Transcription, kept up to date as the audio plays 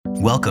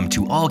Welcome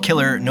to All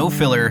Killer, No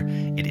Filler.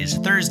 It is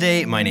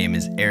Thursday. My name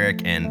is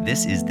Eric, and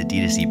this is the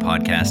D2C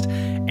podcast.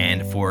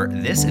 And for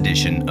this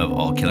edition of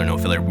All Killer, No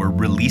Filler, we're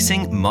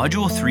releasing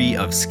Module 3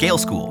 of Scale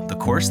School, the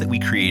course that we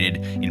created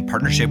in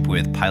partnership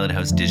with Pilot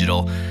House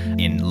Digital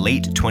in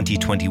late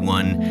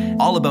 2021,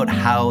 all about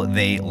how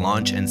they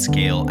launch and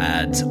scale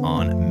ads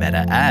on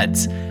Meta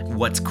Ads.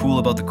 What's cool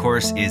about the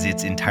course is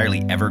it's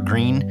entirely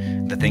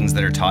evergreen. The things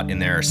that are taught in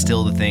there are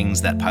still the things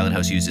that Pilot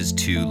House uses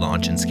to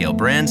launch and scale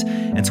brands.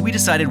 And so we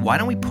decided, why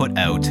don't we put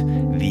out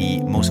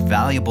the most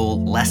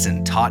valuable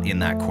lesson taught in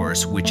that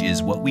course, which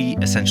is what we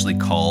essentially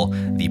call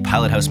the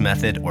Pilot House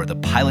method or the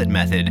pilot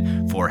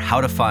method for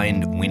how to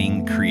find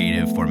winning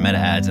creative for Meta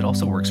Ads. It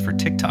also works for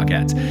TikTok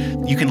ads.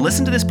 You can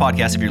listen to this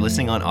podcast if you're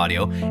listening on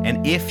audio.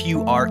 And if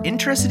you are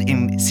interested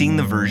in seeing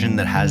the version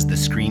that has the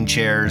screen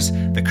shares,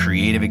 the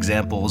creative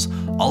examples,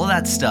 all of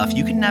that stuff,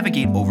 you can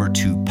navigate over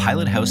to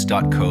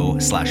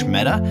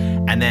pilothouse.co/meta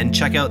and then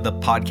check out the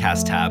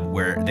podcast tab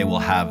where they will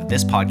have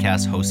this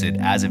podcast hosted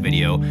as a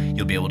video.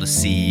 You'll be able to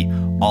see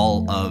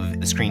all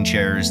of the screen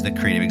shares, the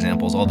creative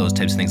examples, all those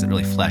types of things that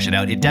really flesh it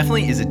out. It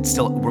definitely is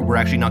we're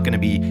actually not going to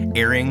be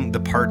airing the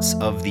parts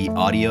of the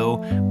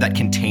audio that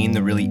contain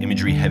the really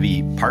imagery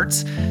heavy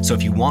parts. So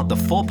if you want the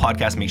full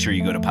podcast, make sure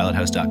you go to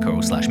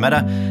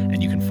pilothouse.co/meta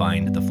and you can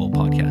find the full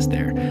podcast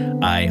there.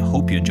 I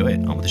hope you enjoy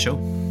it. On with the show.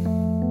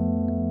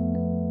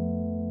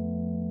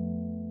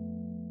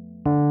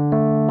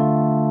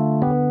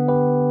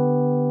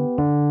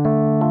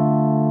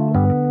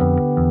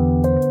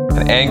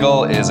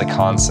 Angle is a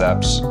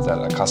concept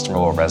that a customer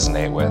will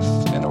resonate with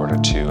in order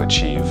to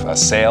achieve a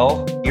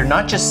sale. You're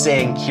not just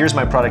saying, here's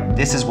my product,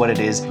 this is what it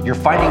is. You're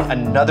finding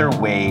another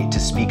way to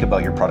speak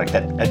about your product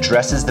that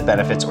addresses the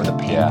benefits or the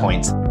pain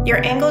points.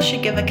 Your angle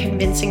should give a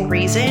convincing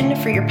reason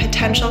for your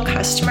potential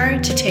customer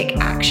to take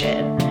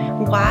action.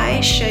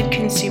 Why should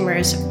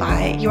consumers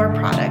buy your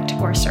product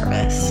or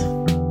service?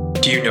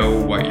 Do you know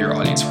what your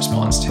audience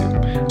responds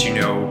to? Do you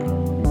know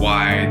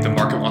why the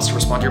market wants to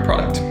respond to your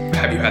product?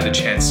 Have you had the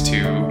chance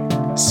to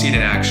see it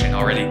in action,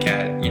 already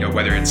get,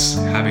 whether it's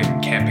having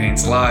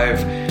campaigns live,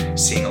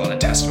 seeing a lot of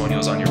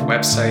testimonials on your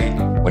website?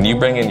 When you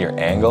bring in your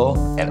angle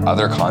and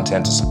other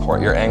content to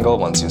support your angle,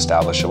 once you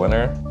establish a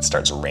winner, it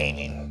starts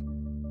raining.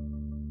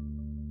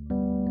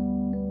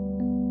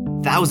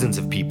 Thousands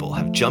of people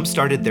have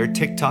jump-started their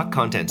TikTok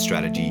content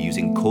strategy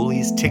using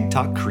Coley's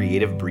TikTok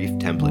Creative Brief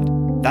template.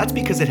 That's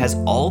because it has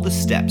all the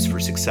steps for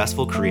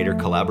successful creator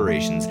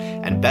collaborations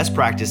and best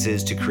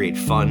practices to create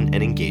fun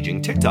and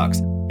engaging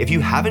TikToks. If you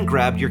haven't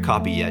grabbed your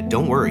copy yet,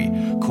 don't worry.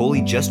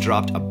 Coley just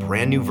dropped a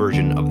brand new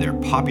version of their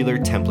popular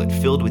template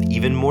filled with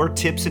even more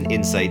tips and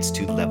insights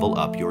to level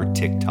up your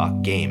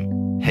TikTok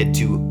game. Head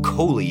to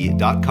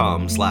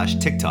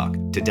coley.com/TikTok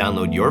to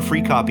download your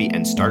free copy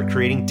and start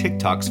creating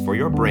TikToks for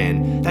your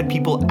brand that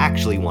people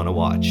actually want to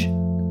watch.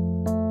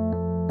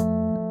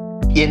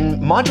 In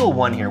Module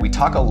 1 here, we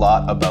talk a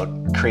lot about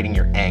creating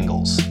your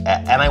angles.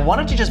 And I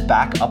wanted to just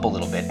back up a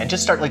little bit and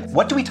just start,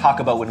 what do we talk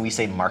about when we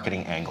say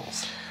marketing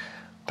angles?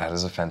 That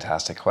is a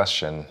fantastic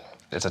question.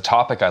 It's a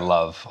topic I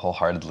love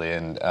wholeheartedly,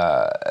 and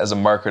as a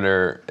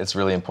marketer, it's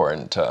really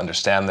important to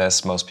understand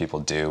this. Most people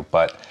do,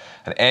 but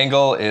an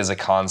angle is a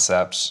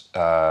concept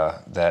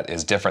that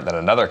is different than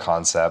another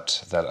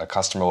concept that a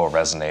customer will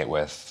resonate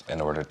with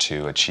in order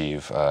to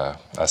achieve a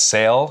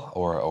sale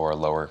or a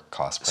lower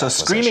cost per So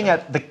acquisition. screaming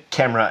at the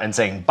camera and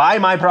saying, buy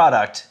my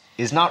product,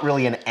 is not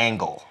really an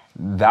angle,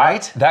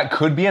 right? That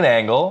could be an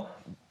angle.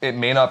 It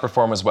may not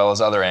perform as well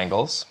as other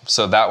angles.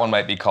 So that one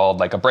might be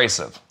called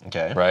abrasive,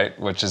 Okay. right?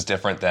 Which is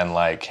different than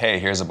hey,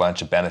 here's a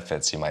bunch of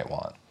benefits you might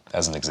want,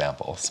 as an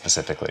example,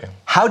 specifically.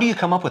 How do you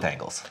come up with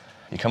angles?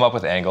 You come up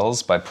with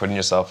angles by putting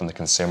yourself in the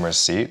consumer's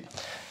seat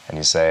and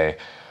you say,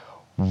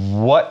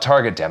 what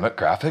target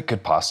demographic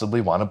could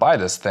possibly want to buy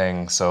this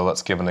thing? So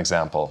let's give an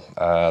example,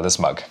 this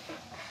mug.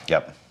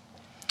 Yep.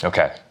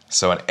 Okay,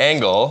 so an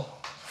angle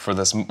for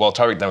this,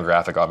 target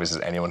demographic obviously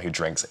is anyone who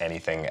drinks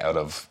anything out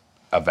of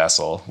a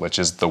vessel, which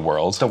is the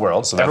world. The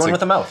world, so everyone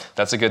with a mouth.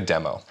 That's a good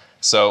demo.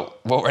 So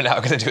what we're now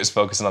gonna do is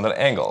focus on an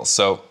angle.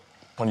 So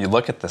when you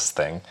look at this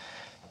thing,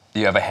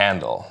 you have a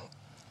handle.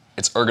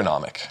 It's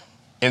ergonomic,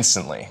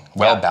 instantly,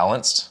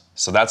 well-balanced.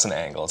 So that's an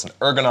angle. It's an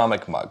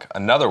ergonomic mug.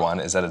 Another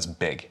one is that it's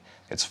big.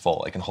 It's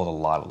full. It can hold a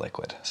lot of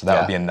liquid. So that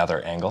would be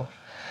another angle.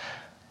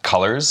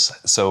 Colors.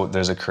 So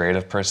there's a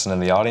creative person in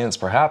the audience,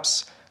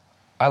 perhaps.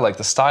 I like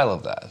the style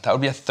of that. That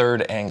would be a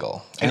third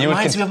angle. And it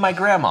reminds me of my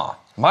grandma.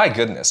 My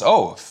goodness.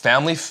 Oh,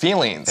 family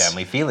feelings.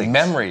 Family feelings.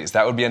 Memories.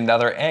 That would be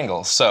another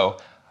angle. So,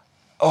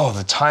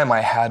 the time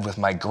I had with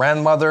my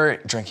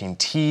grandmother drinking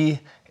tea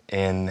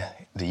in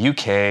the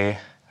UK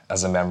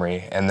as a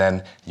memory, and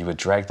then you would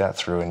drag that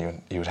through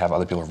and you would have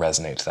other people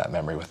resonate to that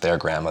memory with their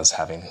grandmas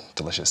having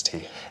delicious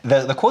tea.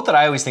 The quote that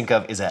I always think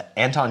of is an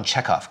Anton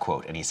Chekhov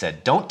quote, and he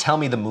said, "Don't tell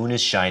me the moon is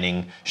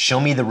shining, show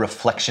me the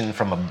reflection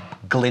from a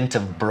glint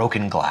of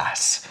broken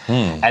glass."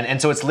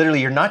 And so it's literally,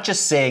 you're not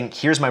just saying,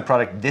 here's my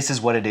product, this is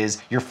what it is.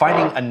 You're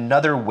finding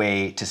another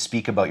way to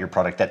speak about your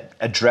product that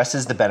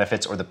addresses the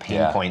benefits or the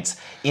pain points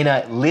in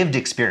a lived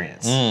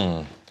experience.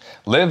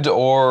 lived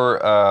or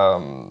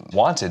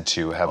wanted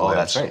to have lived.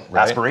 That's right.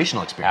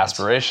 Aspirational experience.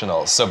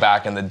 Aspirational. So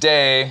back in the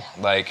day,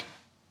 like,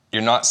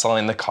 you're not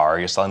selling the car,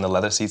 you're selling the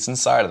leather seats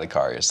inside of the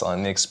car, you're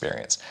selling the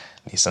experience.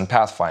 Nissan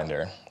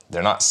Pathfinder,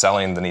 they're not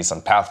selling the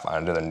Nissan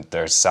Pathfinder,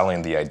 they're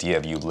selling the idea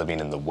of you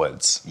living in the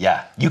woods.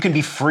 Yeah, you can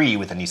be free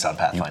with a Nissan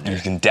Pathfinder. You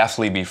can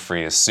definitely be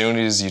free as soon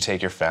as you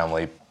take your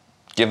family,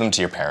 give them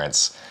to your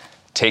parents,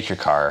 take your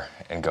car,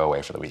 and go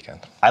away for the weekend.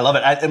 I love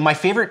it. And my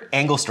favorite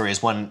angle story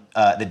is one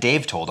that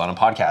Dave told on a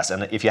podcast.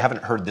 And if you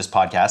haven't heard this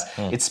podcast,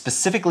 it's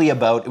specifically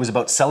about, it was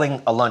about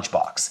selling a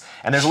lunchbox.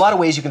 And there's a lot of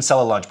ways you can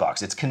sell a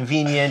lunchbox. It's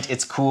convenient,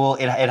 it's cool,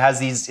 it has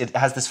this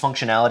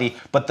functionality.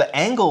 But the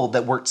angle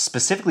that worked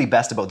specifically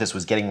best about this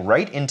was getting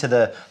right into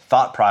the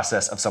thought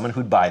process of someone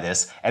who'd buy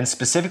this. And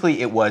specifically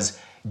it was,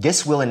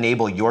 this will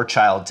enable your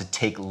child to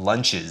take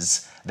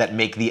lunches that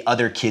make the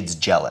other kids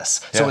jealous.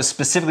 Yeah. So it was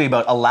specifically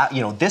about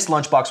this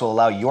lunchbox will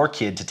allow your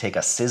kid to take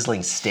a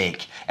sizzling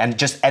steak and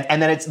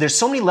then there's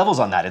so many levels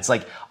on that. It's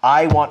like,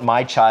 I want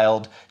my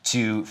child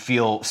to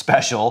feel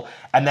special,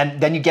 and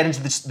then you get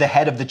into the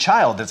head of the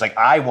child. It's like,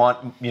 I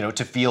want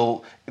to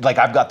feel like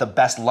I've got the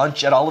best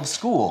lunch at all of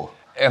school.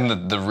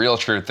 And the real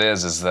truth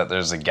is that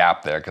there's a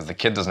gap there because the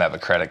kid doesn't have a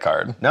credit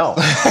card. No.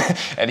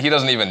 And he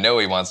doesn't even know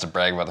he wants to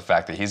brag about the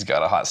fact that he's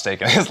got a hot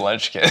steak in his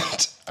lunch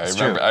kit. He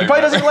probably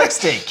doesn't like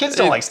steak. Kids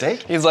don't like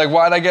steak. He's like,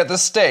 why'd I get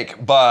this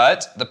steak?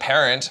 But the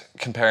parent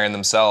comparing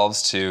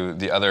themselves to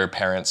the other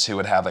parents who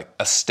would have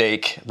a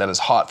steak that is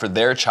hot for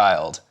their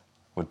child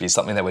would be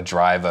something that would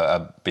drive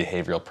a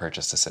behavioral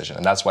purchase decision.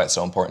 And that's why it's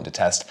so important to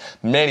test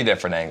many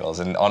different angles.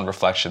 And on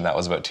reflection, that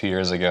was about 2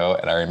 years ago.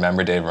 And I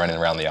remember Dave running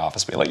around the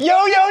office being like,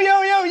 yo,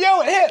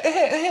 it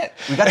hit.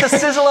 We got the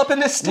sizzle up in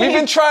this steak. We've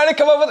been trying to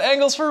come up with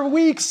angles for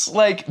weeks.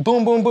 Like,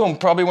 boom, boom, boom.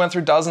 Probably went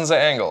through dozens of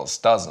angles.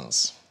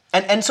 Dozens.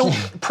 And so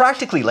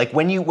practically, like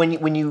when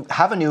you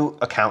have a new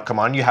account come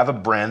on, you have a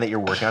brand that you're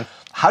working on,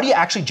 how do you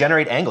actually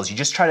generate angles? You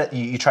just try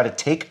to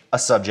take a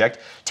subject,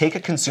 take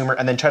a consumer,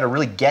 and then try to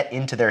really get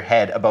into their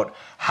head about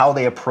how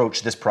they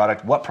approach this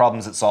product, what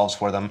problems it solves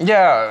for them.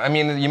 Yeah, I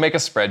mean, you make a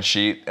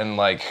spreadsheet and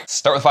like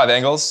start with 5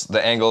 angles.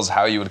 The angles,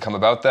 how you would come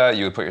about that,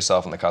 you would put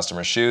yourself in the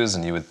customer's shoes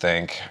and you would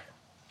think,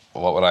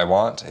 what would I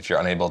want? If you're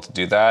unable to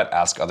do that,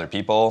 ask other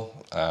people,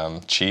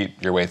 cheat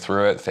your way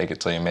through it, fake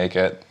it till you make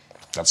it.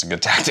 That's a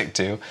good tactic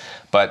too.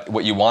 But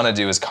what you want to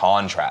do is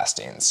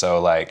contrasting.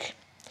 So like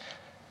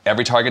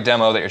every target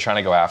demo that you're trying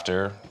to go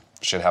after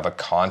should have a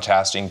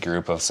contrasting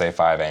group of say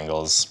 5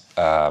 angles.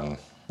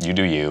 You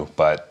do you,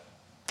 but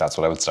that's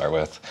what I would start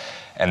with.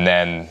 And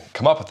then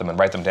come up with them and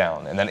write them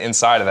down. And then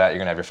inside of that, you're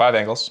gonna have your 5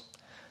 angles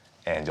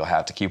and you'll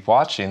have to keep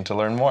watching to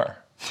learn more.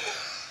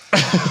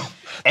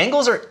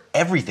 Angles are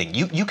everything.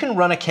 You can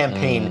run a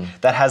campaign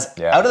that has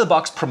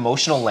out-of-the-box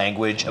promotional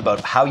language about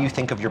how you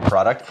think of your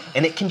product,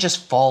 and it can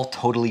just fall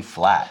totally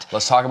flat.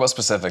 Let's talk about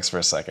specifics for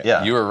a second.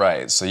 Yeah. You were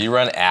right. So you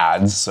run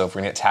ads. So if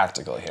we're gonna get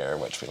tactical here,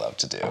 which we love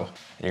to do,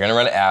 you're gonna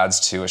run ads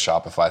to a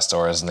Shopify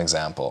store as an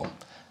example.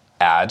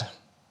 Ad,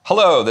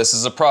 hello, this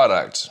is a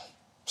product.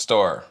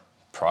 Store,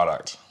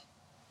 product.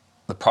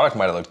 The product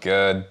might have looked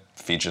good,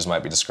 features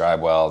might be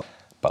described well,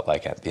 but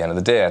like at the end of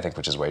the day, I think,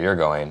 which is where you're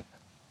going,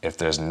 if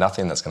there's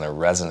nothing that's going to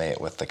resonate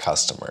with the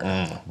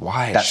customer,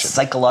 why? That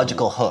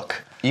psychological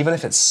hook. Even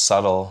if it's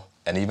subtle,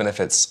 and even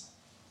if it's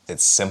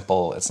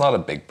simple, it's not a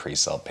big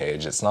pre-sale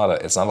page. It's not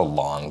a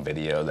long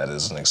video that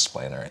is an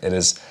explainer.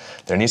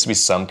 There needs to be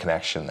some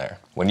connection there.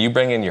 When you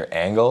bring in your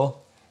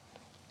angle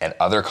and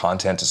other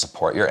content to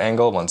support your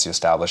angle, once you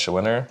establish a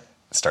winner,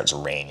 it starts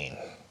raining.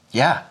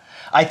 Yeah.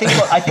 I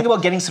think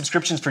about getting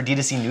subscriptions for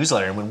D2C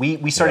newsletter, and when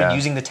we started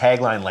using the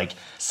tagline like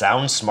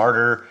 "sound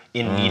smarter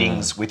in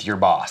meetings with your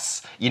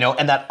boss,"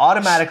 and that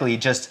automatically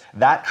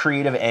that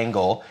creative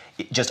angle,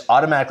 it just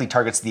automatically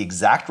targets the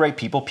exact right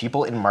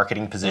people in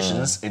marketing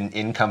positions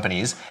in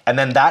companies, and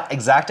then that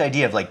exact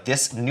idea of like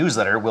this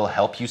newsletter will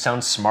help you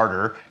sound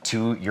smarter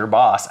to your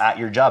boss at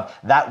your job.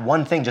 That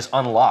one thing just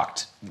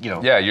unlocked.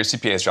 Yeah, your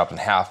CPA is dropped in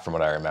half from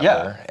what I remember.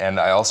 Yeah. And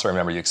I also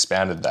remember you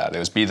expanded that. It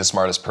was be the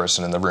smartest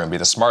person in the room, be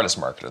the smartest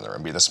marketer in the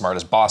room, be the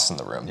smartest boss in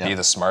the room, be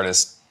the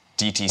smartest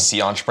DTC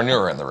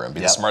entrepreneur in the room, be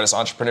the smartest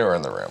entrepreneur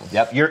in the room.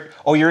 Yep.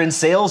 You're in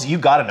sales, you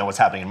got to know what's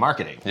happening in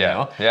marketing.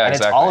 Yeah. Yeah, and exactly.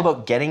 It's all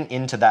about getting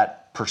into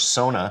that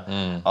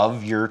persona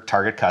of your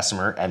target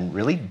customer and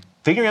really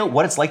figuring out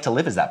what it's like to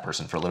live as that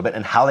person for a little bit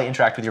and how they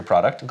interact with your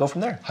product and go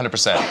from there.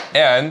 100%.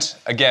 And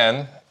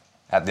again,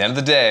 at the end of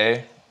the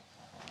day,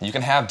 you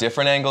can have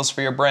different angles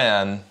for your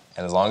brand,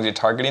 and as long as you're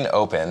targeting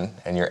open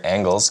and your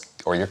angles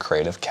or your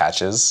creative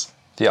catches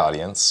the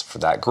audience for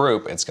that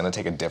group, it's going to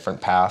take a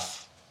different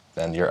path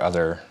than your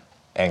other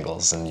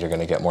angles, and you're going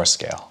to get more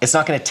scale. It's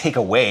not going to take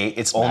away,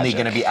 it's only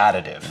going to be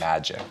additive.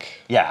 Magic.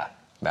 Yeah.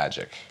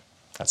 Magic.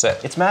 That's it.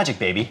 It's magic,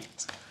 baby.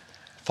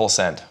 Full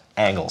send.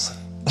 Angles.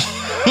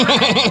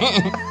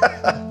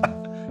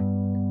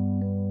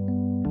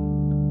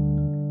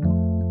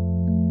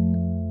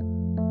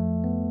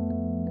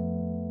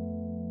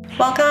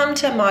 Welcome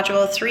to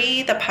Module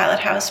 3, the Pilot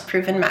House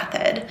Proven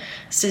Method.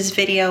 This is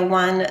Video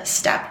 1,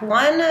 Step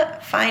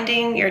 1,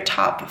 Finding Your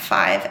Top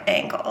 5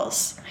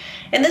 Angles.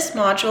 In this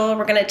module,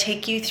 we're going to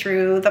take you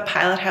through the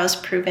Pilot House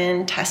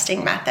Proven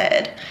Testing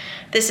Method.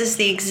 This is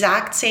the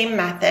exact same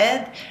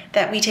method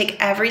that we take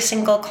every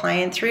single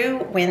client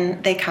through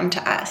when they come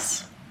to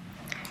us.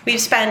 We've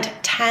spent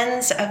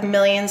tens of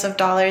millions of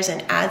dollars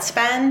in ad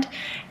spend,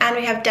 and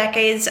we have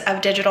decades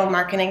of digital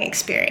marketing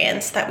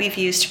experience that we've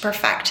used to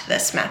perfect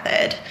this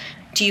method.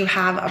 Do you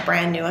have a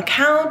brand new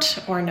account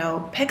or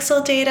no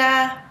pixel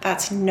data?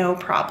 That's no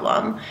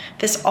problem.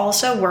 This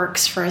also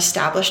works for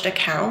established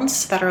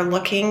accounts that are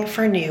looking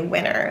for new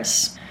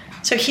winners.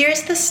 So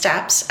here's the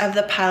steps of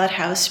the Pilot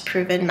House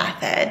Proven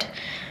Method.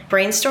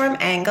 Brainstorm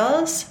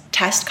angles,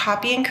 test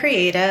copy and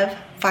creative,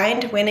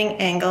 find winning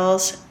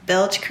angles,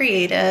 build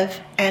creative,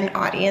 and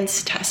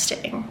audience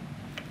testing.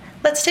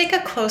 Let's take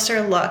a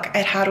closer look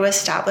at how to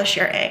establish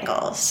your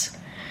angles.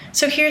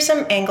 So here's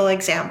some angle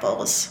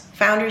examples: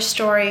 founder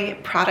story,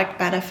 product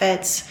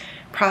benefits,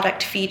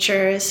 product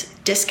features,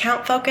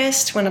 discount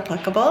focused when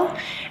applicable,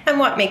 and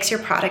what makes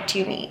your product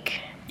unique.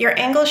 Your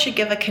angle should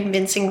give a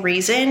convincing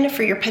reason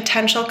for your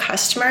potential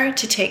customer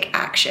to take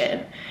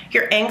action.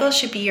 Your angle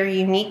should be your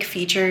unique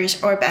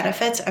features or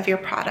benefits of your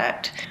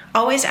product.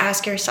 Always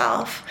ask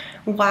yourself,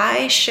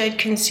 why should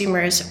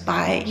consumers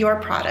buy your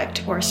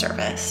product or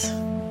service?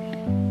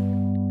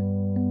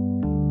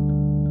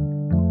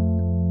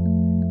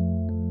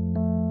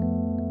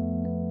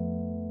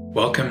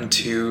 Welcome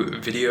to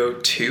video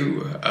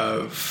 2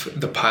 of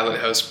the Pilot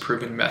House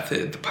Proven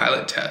Method, the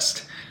pilot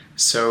test.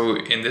 So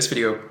in this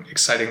video,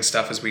 exciting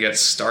stuff as we get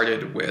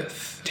started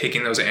with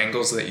taking those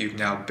angles that you've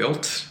now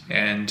built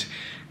and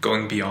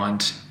going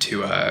beyond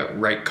to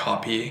write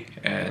copy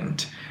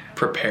and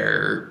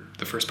prepare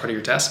the first part of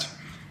your test.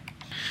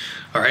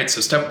 All right,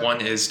 so step 1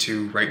 is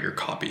to write your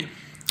copy.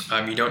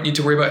 You don't need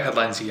to worry about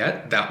headlines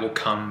yet. That will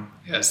come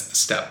as the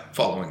step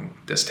following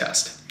this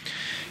test.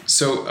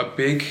 So a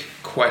big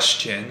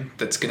question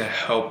that's going to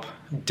help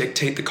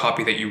dictate the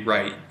copy that you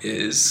write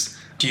is,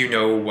 do you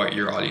know what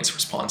your audience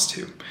responds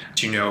to?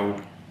 Do you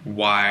know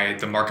why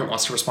the market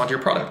wants to respond to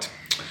your product?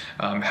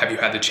 Have you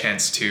had the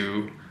chance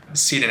to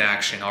see it in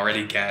action,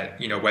 already get,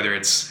 whether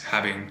it's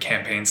having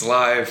campaigns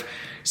live,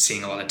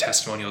 seeing a lot of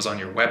testimonials on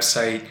your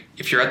website?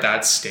 If you're at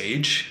that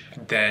stage,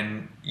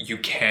 then you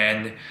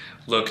can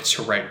look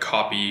to write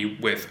copy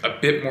with a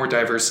bit more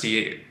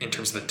diversity in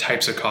terms of the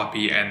types of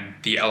copy and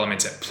the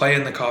elements at play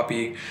in the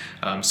copy.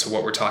 So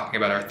what we're talking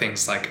about are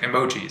things like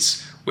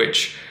emojis,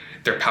 which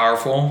they're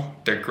powerful,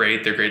 they're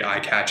great eye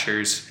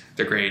catchers,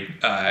 they're great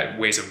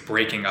ways of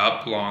breaking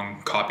up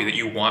long copy that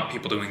you want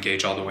people to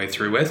engage all the way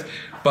through with,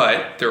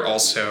 but they're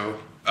also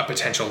a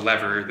potential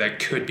lever that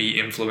could be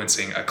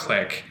influencing a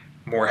click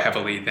more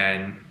heavily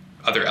than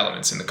other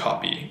elements in the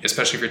copy,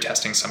 especially if you're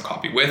testing some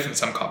copy with and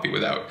some copy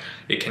without.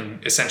 It can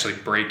essentially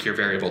break your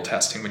variable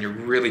testing when you're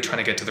really trying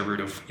to get to the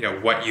root of,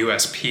 what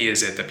USP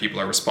is it that people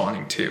are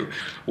responding to?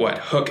 What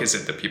hook is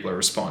it that people are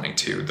responding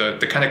to?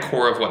 The kind of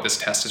core of what this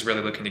test is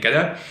really looking to get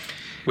at.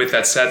 With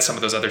that said, some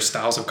of those other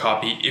styles of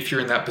copy, if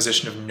you're in that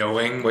position of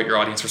knowing what your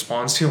audience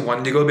responds to and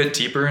wanting to go a bit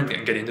deeper and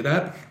get into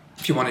that,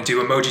 if you want to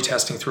do emoji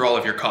testing through all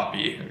of your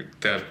copy,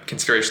 the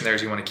consideration there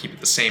is you want to keep it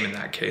the same in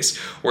that case.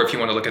 Or if you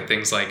want to look at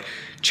things like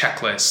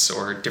checklists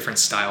or different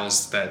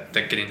styles that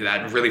get into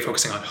that and really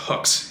focusing on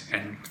hooks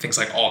and things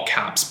like all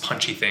caps,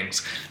 punchy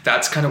things,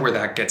 that's kind of where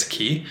that gets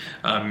key.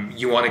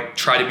 You want to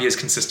try to be as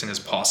consistent as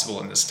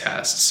possible in this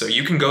test. So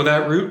you can go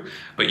that route,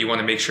 but you want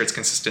to make sure it's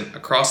consistent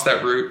across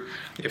that route.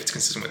 If it's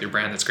consistent with your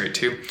brand, that's great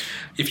too.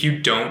 If you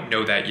don't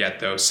know that yet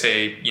though,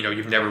 say,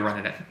 you've never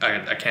run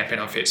a campaign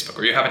on Facebook,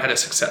 or you haven't had a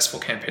successful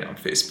campaign on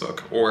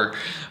Facebook, or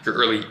your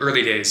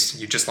early days,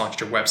 you just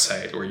launched your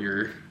website, or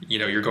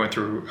you're going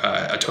through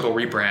a total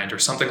rebrand or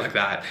something like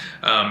that,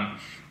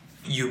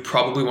 you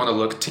probably want to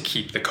look to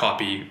keep the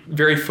copy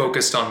very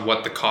focused on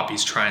what the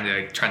copy's trying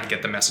to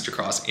get the message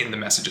across in the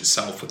message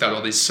itself, without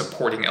all these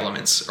supporting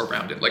elements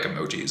around it like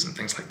emojis and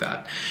things like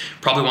that.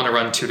 Probably want to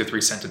run 2 to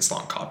 3 sentence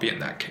long copy in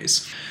that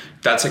case.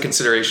 That's a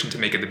consideration to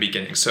make at the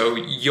beginning. So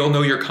you'll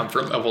know your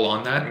comfort level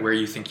on that and where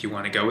you think you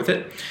want to go with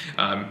it.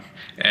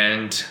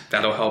 And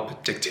that'll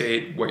help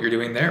dictate what you're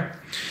doing there.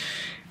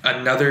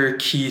 Another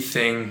key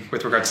thing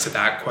with regards to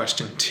that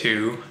question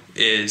too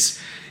is,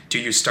 do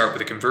you start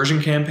with a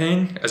conversion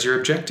campaign as your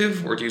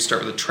objective, or do you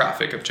start with a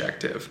traffic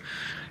objective?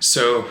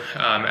 So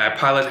at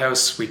Pilot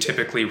House, we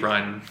typically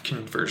run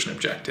conversion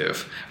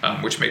objective,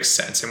 which makes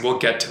sense. And we'll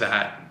get to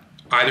that.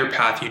 Either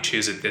path you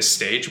choose at this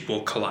stage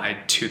will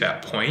collide to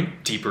that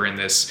point deeper in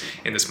this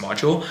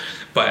module.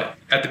 But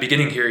at the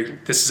beginning here,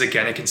 this is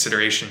again a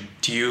consideration.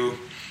 Do you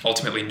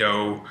ultimately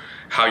know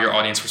how your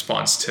audience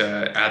responds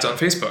to ads on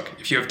Facebook?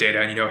 If you have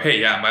data and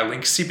hey, yeah, my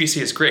link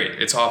CPC is great.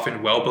 It's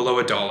often well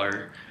below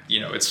 $1.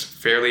 It's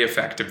fairly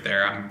effective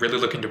there. I'm really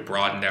looking to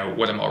broaden out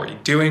what I'm already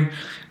doing.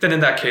 Then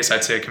in that case,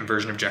 I'd say a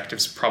conversion objective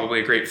is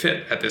probably a great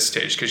fit at this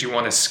stage, because you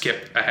want to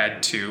skip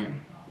ahead to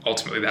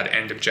ultimately that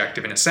end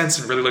objective in a sense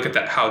and really look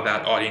at how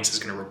that audience is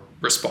going to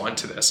respond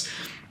to this.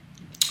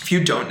 If If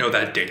you don't know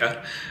that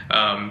data,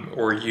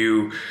 or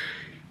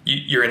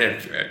you're in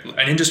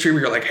an industry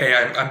where you're like, hey,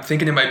 I'm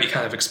thinking it might be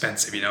kind of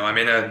expensive. I'm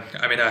in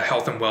a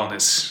health and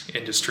wellness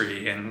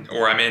industry,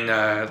 or I'm in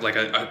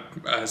a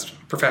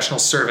professional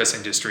service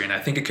industry, and I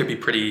think it could be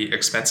pretty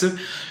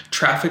expensive.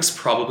 Traffic's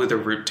probably the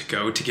route to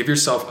go to give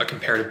yourself a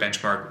comparative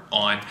benchmark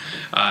on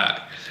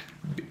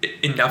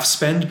enough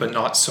spend, but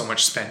not so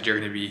much spend you're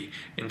going to be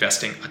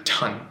investing a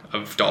ton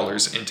of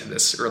dollars into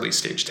this early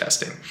stage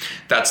testing.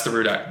 That's the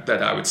route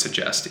that I would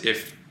suggest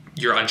if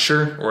you're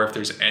unsure, or if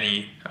there's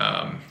any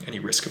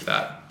risk of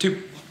that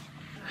too.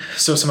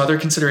 So some other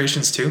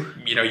considerations too,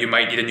 you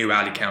might need a new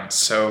ad account.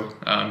 So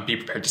be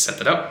prepared to set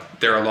that up.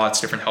 There are lots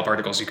of different help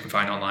articles you can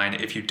find online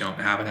if you don't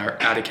have an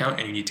ad account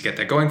and you need to get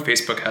that going.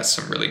 Facebook has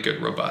some really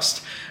good,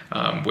 robust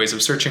ways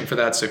of searching for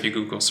that. So if you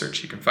Google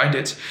search, you can find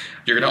it.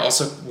 You're going to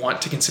also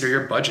want to consider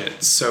your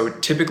budget. So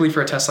typically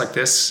for a test like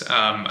this,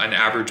 an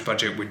average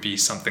budget would be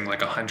something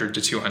like $100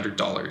 to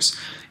 $200.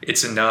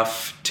 It's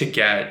enough to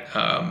get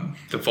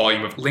the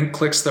volume of link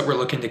clicks that we're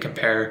looking to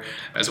compare,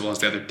 as well as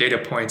the other data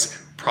points,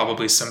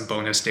 probably some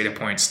bonus data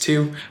points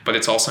too, but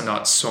it's also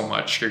not so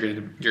much you're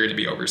going to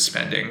be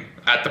overspending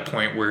at the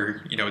point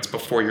where it's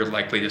before you're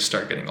likely to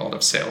start getting a lot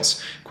of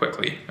sales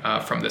quickly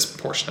from this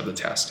portion of the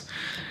test.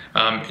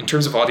 In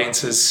terms of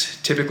audiences,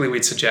 typically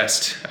we'd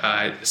suggest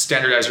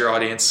standardize your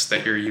audience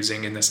that you're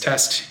using in this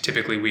test.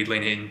 Typically we'd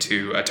lean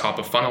into a top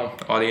of funnel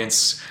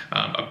audience.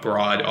 A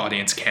broad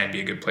audience can be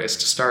a good place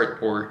to start,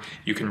 or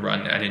you can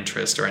run an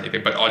interest or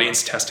anything, but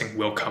audience testing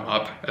will come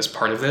up as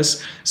part of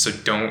this. So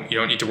you don't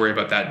need to worry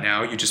about that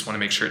now. You just want to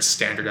make sure it's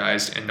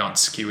standardized and not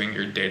skewing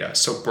your data.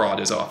 So broad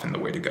is often the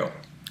way to go.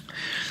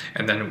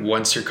 And then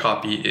once your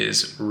copy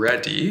is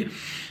ready,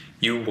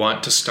 you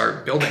want to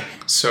start building.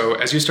 So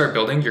as you start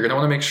building, you're going to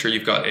want to make sure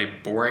you've got a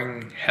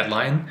boring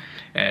headline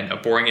and a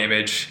boring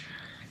image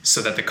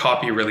so that the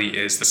copy really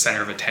is the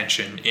center of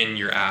attention in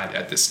your ad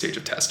at this stage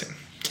of testing.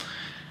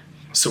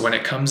 So when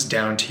it comes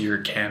down to your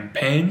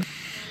campaign,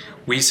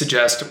 we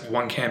suggest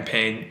one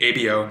campaign,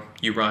 ABO,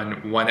 you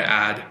run one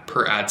ad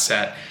per ad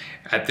set.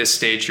 At this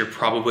stage, you're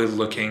probably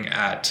looking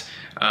at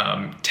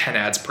 10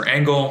 ads per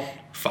angle,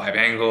 5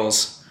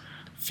 angles,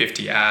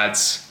 50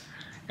 ads,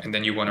 and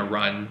then you want to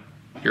run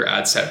your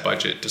ad set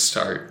budget to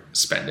start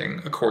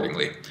spending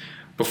accordingly.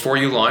 Before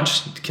you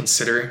launch,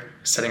 consider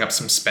setting up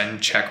some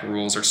spend check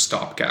rules or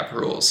stopgap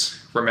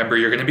rules. Remember,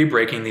 you're going to be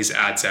breaking these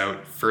ads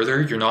out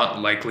further. You're not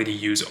likely to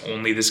use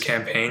only this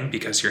campaign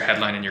because your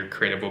headline and your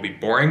creative will be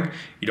boring.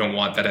 You don't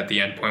want that at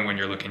the end point when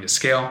you're looking to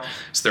scale.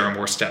 So there are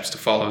more steps to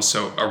follow.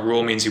 So a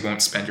rule means you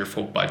won't spend your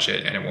full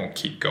budget and it won't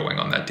keep going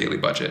on that daily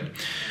budget.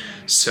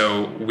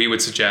 So we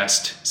would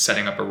suggest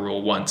setting up a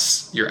rule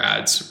once your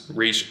ads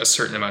reach a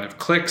certain amount of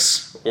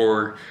clicks,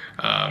 or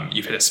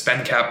you've hit a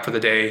spend cap for the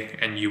day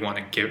and you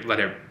want to let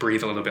it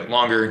breathe a little bit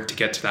longer to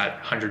get to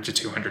that $100 to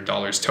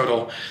 $200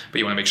 total, but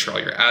you want to make sure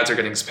all your ads are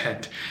getting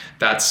spent.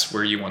 That's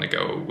where you want to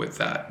go with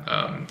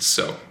that.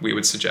 So we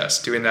would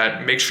suggest doing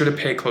that. Make sure to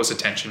pay close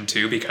attention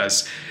too,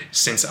 because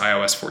since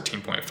iOS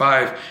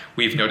 14.5,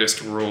 we've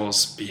noticed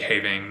rules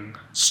behaving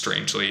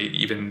strangely,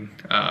 even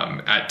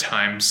at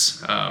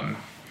times,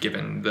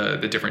 given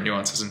the different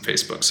nuances in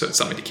Facebook. So it's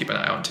something to keep an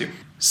eye on too.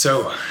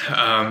 So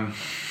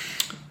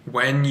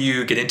when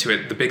you get into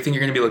it, the big thing you're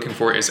going to be looking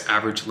for is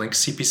average link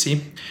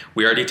CPC.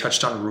 We already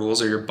touched on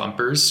rules or your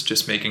bumpers,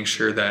 just making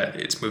sure that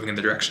it's moving in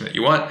the direction that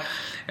you want.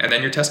 And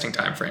then your testing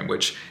time frame,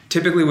 which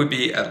typically would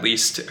be at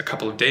least a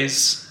couple of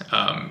days.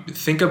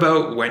 Think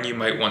about when you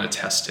might want to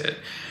test it.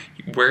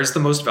 Where's the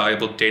most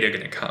valuable data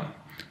going to come?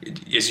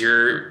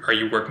 Are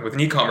you working with an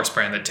e-commerce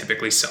brand that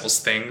typically sells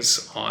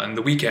things on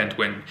the weekend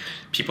when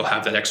people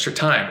have that extra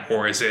time?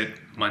 Or is it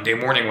Monday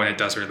morning when it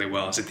does really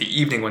well? Is it the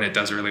evening when it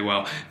does really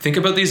well? Think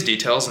about these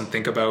details and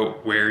think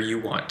about where you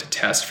want to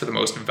test for the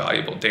most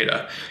valuable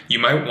data. You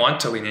might want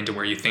to lean into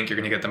where you think you're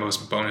going to get the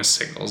most bonus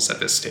signals at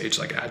this stage,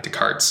 like add to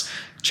carts,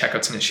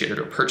 checkouts initiated,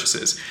 or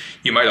purchases.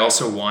 You might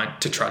also want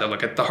to try to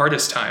look at the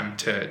hardest time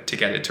to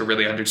get it, to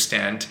really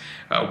understand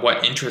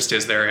what interest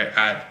is there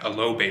at a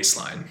low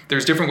baseline.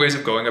 There's different ways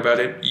of going about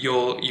it.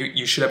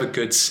 You should have a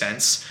good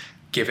sense,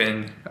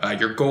 given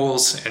your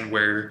goals and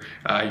where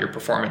your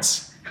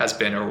performance has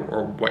been,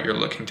 or what you're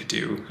looking to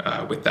do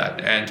with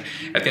that. And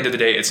at the end of the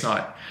day, it's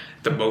not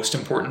the most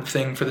important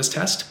thing for this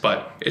test,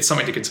 but it's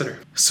something to consider.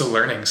 So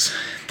learnings.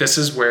 This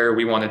is where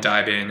we want to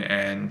dive in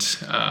and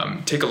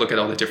take a look at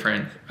all the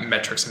different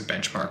metrics and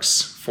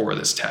benchmarks for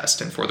this test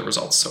and for the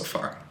results so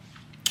far.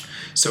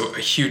 So a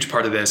huge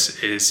part of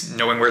this is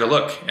knowing where to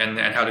look and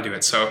how to do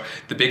it. So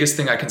the biggest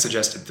thing I can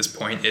suggest at this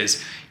point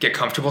is get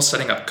comfortable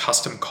setting up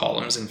custom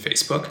columns in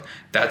Facebook.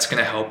 That's going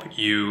to help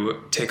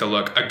you take a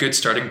look. A good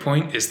starting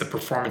point is the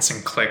performance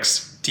and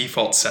clicks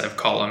default set of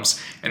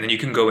columns, and then you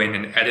can go in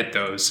and edit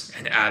those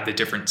and add the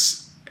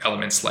different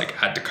elements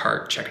like add to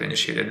cart, checkout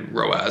initiated,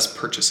 ROAS,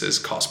 purchases,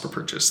 cost per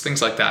purchase,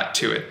 things like that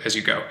to it as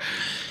you go.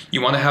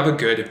 You want to have a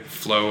good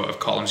flow of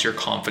columns you're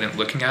confident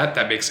looking at.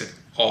 That makes it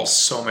all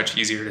so much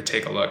easier to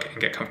take a look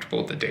and get comfortable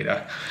with the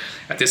data.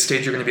 At this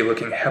stage, you're going to be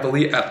looking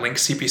heavily at link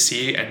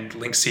CPC and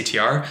link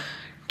CTR.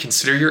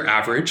 consider your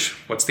average.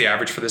 What's the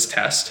average for this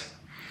test?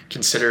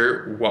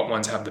 Consider what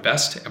ones have the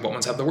best and what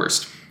ones have the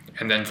worst.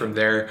 And then from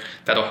there,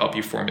 that'll help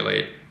you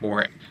formulate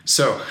more.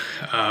 So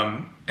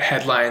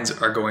headlines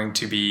are going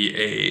to be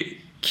a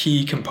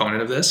key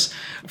component of this.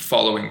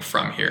 Following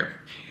from here,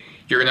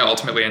 you're going to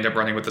ultimately end up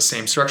running with the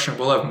same structure.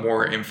 We'll have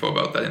more info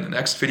about that in the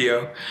next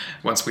video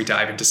once we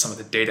dive into some of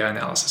the data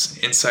analysis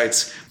and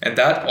insights. And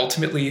that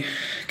ultimately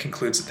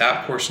concludes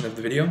that portion of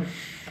the video.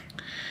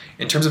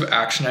 In terms of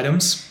action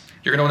items,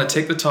 you're going to want to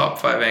take the top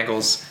 5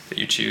 angles that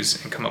you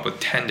choose and come up with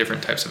 10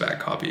 different types of ad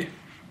copy.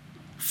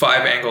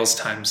 5 angles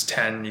times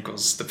 10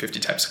 equals the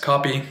 50 types of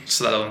copy.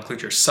 So that'll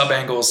include your sub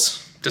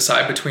angles.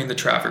 Decide between the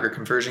traffic or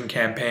conversion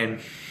campaign.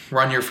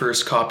 Run your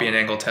first copy and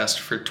angle test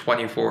for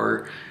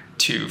 24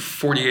 to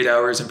 48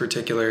 hours in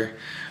particular,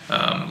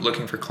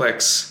 looking for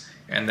clicks,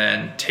 and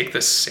then take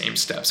the same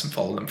steps and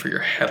follow them for your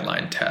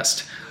headline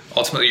test.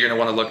 Ultimately, you're going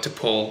to want to look to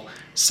pull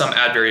some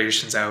ad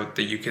variations out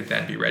that you could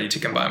then be ready to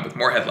combine with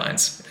more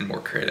headlines and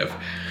more creative.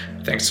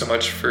 Thanks so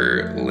much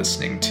for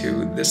listening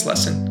to this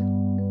lesson.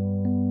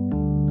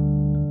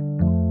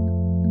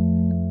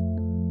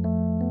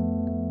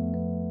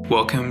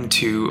 Welcome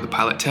to the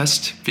pilot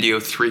test, video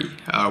 3.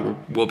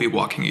 We'll be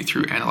walking you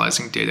through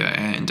analyzing data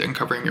and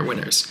uncovering your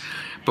winners.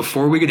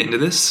 Before we get into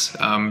this,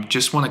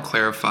 just want to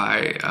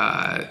clarify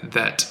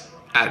that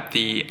at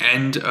the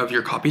end of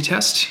your copy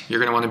test, you're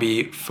going to want to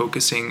be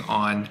focusing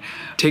on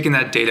taking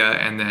that data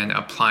and then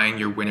applying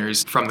your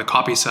winners from the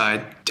copy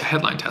side to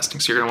headline testing.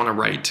 So you're going to want to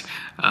write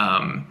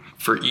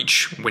for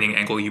each winning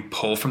angle you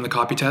pull from the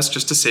copy test,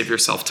 just to save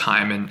yourself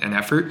time and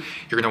effort.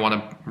 You're going to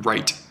want to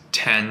write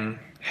 10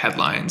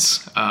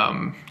 headlines,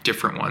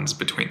 different ones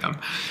between them.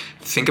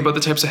 Think about the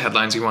types of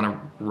headlines you want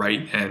to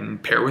write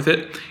and pair with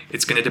it.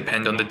 It's going to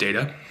depend on the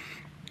data.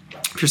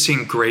 If you're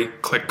seeing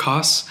great click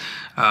costs,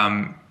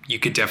 you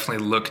could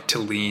definitely look to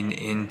lean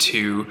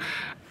into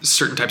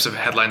certain types of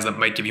headlines that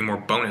might give you more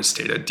bonus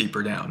data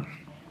deeper down.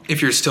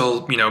 If you're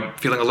still,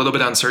 feeling a little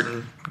bit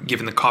uncertain,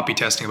 given the copy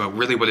testing about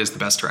really what is the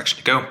best direction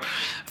to go,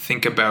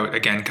 think about,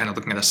 again, kind of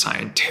looking at a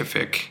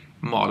scientific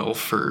model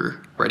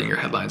for writing your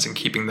headlines and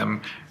keeping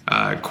them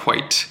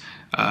quite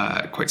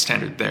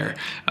standard there.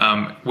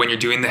 When you're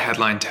doing the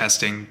headline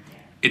testing,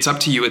 it's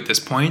up to you at this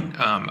point.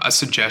 A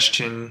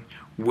suggestion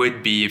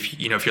would be,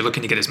 if you're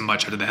looking to get as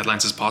much out of the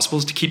headlines as possible,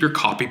 is to keep your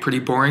copy pretty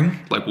boring,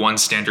 like one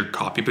standard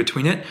copy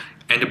between it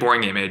and a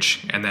boring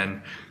image, and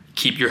then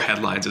keep your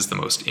headlines as the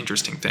most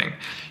interesting thing.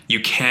 You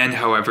can,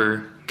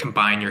 however,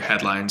 combine your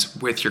headlines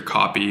with your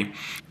copy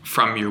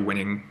from your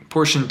winning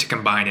portion to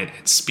combine it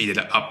and speed it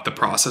up the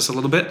process a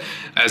little bit,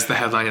 as the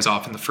headline is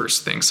often the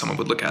first thing someone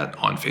would look at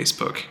on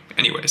Facebook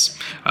anyways.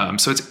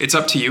 So it's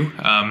up to you.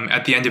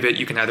 At the end of it,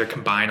 you can either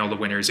combine all the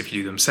winners if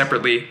you do them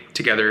separately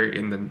together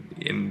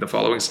in the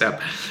following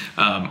step,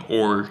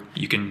 or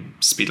you can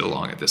speed it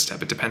along at this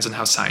step. It depends on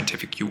how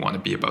scientific you want to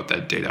be about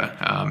that data.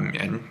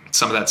 And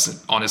some of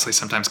that honestly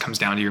sometimes comes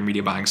down to your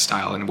media buying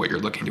style and what you're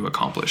looking to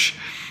accomplish.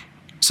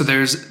 So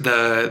there's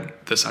the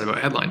side about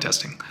headline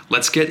testing.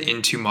 Let's get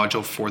into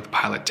module 4, the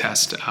pilot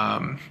test.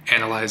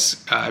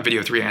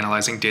 Video 3,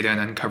 analyzing data and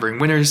uncovering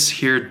winners,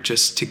 here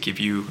just to give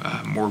you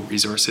more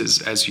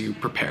resources as you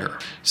prepare.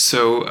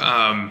 So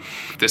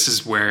this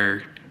is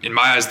where, in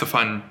my eyes, the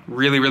fun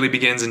really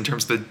begins in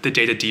terms of the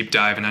data deep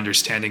dive and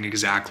understanding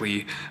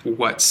exactly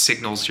what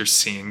signals you're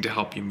seeing to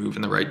help you move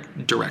in the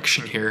right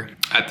direction here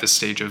at this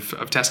stage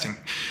of testing.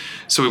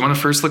 So we want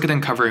to first look at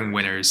uncovering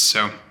winners.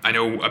 So I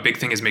know a big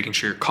thing is making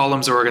sure your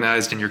columns are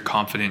organized and you're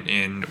confident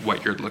in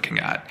what you're looking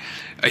at.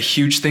 A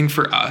huge thing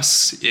for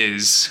us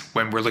is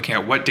when we're looking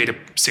at what data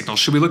signals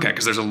should we look at,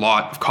 because there's a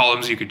lot of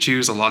columns you could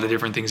choose, a lot of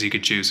different things you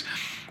could choose.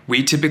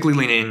 We typically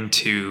lean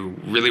into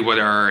really what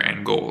are our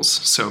end goals.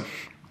 So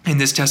in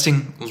this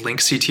testing,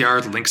 link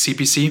CTR, link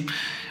CPC,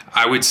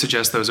 I would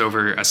suggest those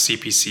over a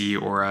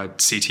CPC or a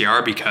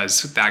CTR,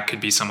 because that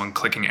could be someone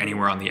clicking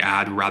anywhere on the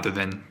ad rather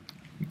than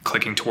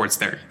clicking towards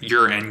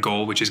your end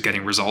goal, which is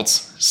getting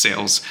results,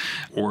 sales,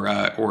 or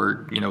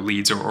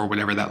leads, or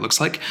whatever that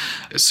looks like.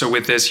 So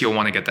with this, you'll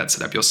want to get that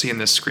set up. You'll see in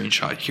this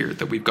screenshot here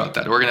that we've got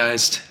that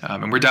organized,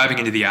 and we're diving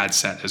into the ad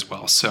set as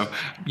well. So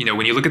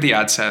when you look at the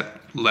ad set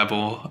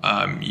level,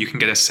 you can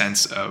get a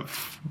sense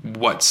of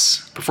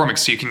what's performing.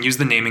 So you can use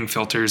the naming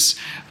filters.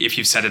 If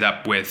you've set it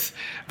up with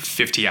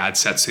 50 ad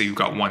sets, so you've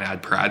got one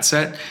ad per ad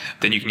set,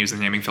 then you can use the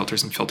naming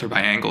filters and filter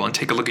by angle and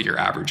take a look at your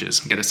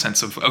averages and get a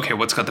sense of, okay,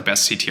 what's got the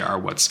best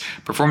CTR, what's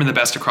performing the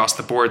best across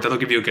the board. That'll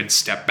give you a good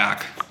step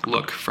back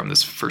look from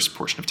this first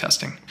portion of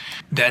testing.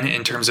 Then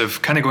in terms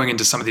of kind of going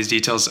into some of these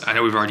details, I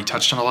know we've already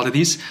touched on a lot of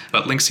these,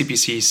 but link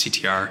CPC,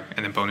 CTR,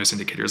 and then bonus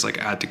indicators like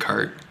add to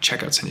cart,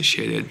 checkouts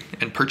initiated,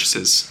 and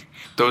purchases.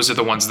 Those are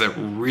the ones that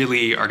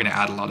really are going to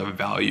add a lot of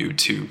value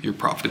to your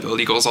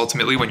profitability goals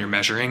ultimately when you're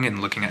measuring and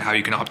looking at how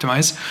you can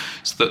optimize.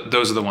 So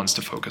those are the ones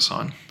to focus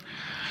on.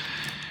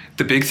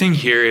 The big thing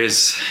here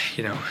is,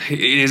 it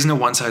isn't a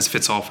one size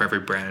fits all for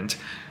every brand.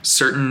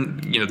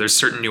 there's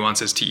certain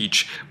nuances to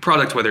each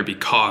product, whether it be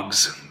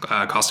COGS,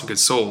 cost of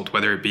goods sold,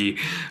 whether it be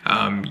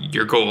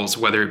your goals,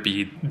 whether it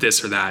be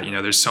this or that.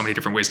 There's so many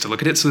different ways to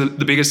look at it. So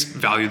the biggest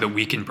value that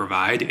we can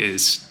provide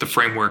is the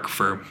framework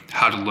for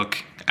how to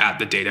look at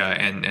the data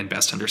and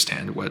best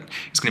understand what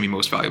is going to be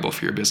most valuable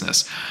for your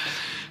business.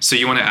 So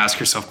you want to ask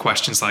yourself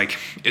questions like,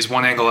 is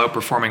one angle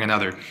outperforming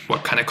another?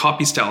 What kind of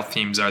copy style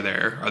themes are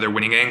there? Are there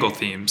winning angle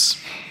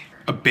themes?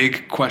 A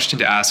big question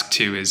to ask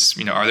too is,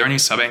 are there any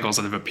sub-angles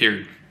that have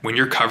appeared? When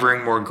you're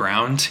covering more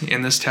ground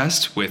in this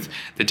test with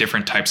the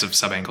different types of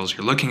sub-angles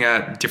you're looking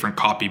at, different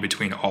copy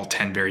between all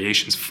 10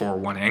 variations for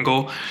one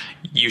angle,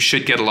 you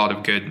should get a lot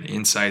of good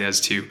insight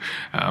as to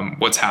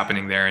what's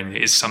happening there, and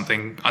is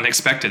something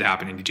unexpected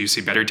happening? Did you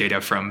see better data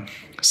from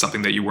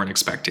something that you weren't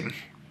expecting?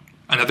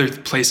 Another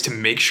place to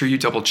make sure you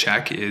double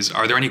check is,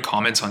 are there any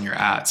comments on your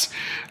ads?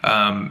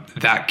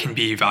 That can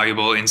be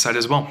valuable insight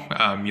as well.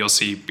 You'll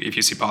see if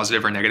you see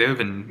positive or negative,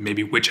 and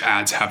maybe which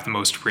ads have the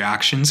most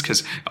reactions,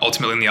 because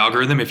ultimately in the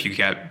algorithm, if you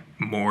get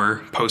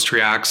more post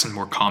reacts and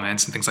more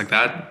comments and things like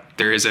that,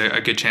 there is a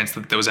good chance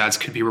that those ads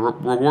could be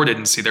rewarded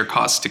and see their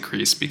costs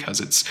decrease, because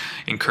it's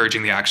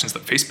encouraging the actions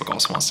that Facebook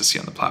also wants to see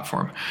on the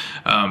platform.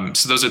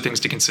 So those are things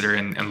to consider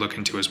and look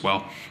into as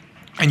well.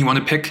 And you want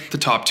to pick the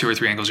top 2 or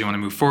 3 angles you want to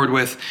move forward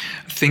with.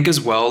 Think as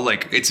well,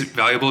 like, it's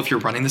valuable if you're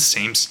running the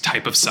same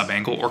type of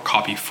sub-angle or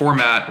copy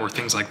format or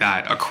things like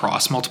that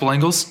across multiple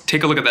angles.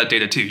 Take a look at that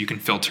data too. You can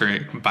filter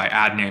it by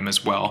ad name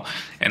as well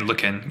and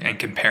look and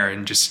compare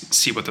and just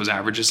see what those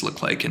averages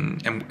look like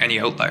and any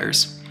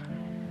outliers.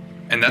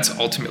 And that's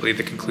ultimately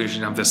the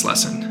conclusion of this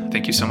lesson.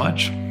 Thank you so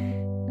much.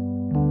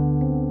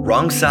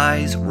 Wrong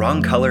size,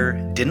 wrong color,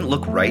 didn't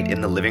look right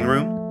in the living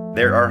room?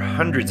 There are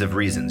hundreds of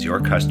reasons your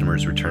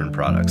customers return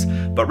products,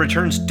 but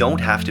returns don't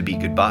have to be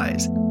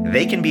goodbyes.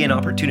 They can be an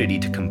opportunity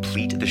to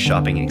complete the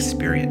shopping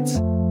experience.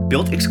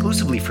 Built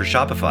exclusively for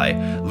Shopify,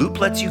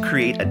 Loop lets you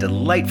create a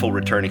delightful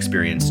return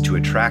experience to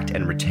attract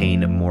and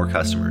retain more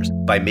customers.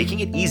 By making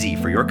it easy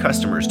for your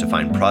customers to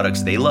find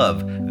products they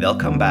love, they'll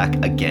come back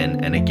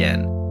again and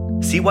again.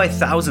 See why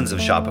thousands of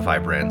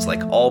Shopify brands like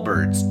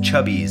Allbirds,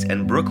 Chubbies,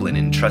 and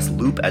Brooklinen trust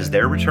Loop as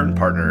their return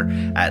partner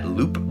at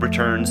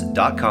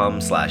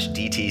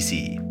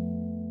loopreturns.com/DTC.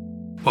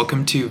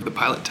 Welcome to the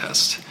pilot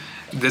test.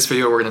 This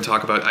video, we're going to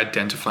talk about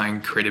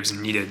identifying creatives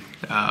needed.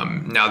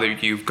 Now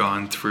that you've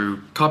gone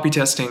through copy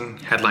testing,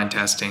 headline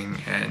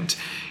testing, and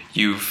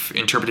you've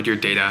interpreted your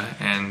data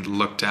and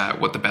looked at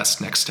what the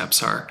best next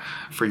steps are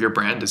for your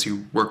brand as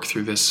you work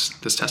through this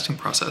testing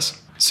process.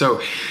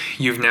 So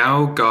you've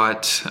now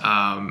got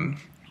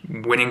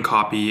winning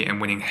copy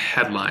and winning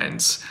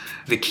headlines.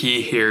 The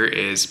key here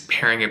is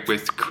pairing it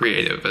with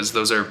creative, as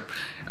those are,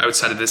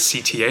 outside of the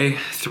CTA,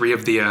 3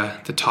 of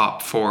the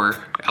top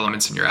 4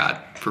 elements in your ad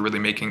for really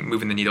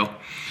moving the needle.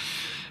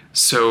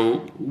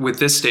 So with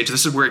this stage,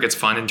 this is where it gets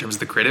fun in terms of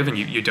the creative, and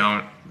you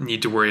don't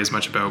need to worry as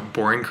much about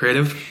boring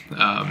creative,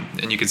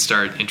 and you can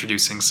start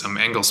introducing some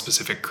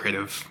angle-specific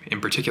creative in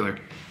particular.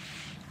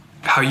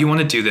 How you want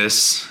to do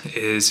this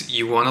is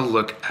you want to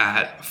look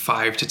at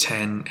 5 to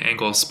 10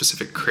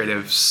 angle-specific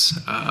creatives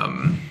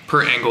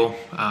per angle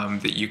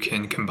that you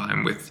can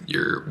combine with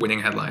your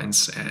winning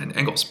headlines and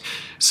angles.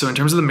 So in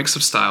terms of the mix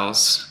of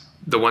styles,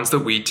 the ones that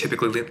we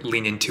typically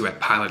lean into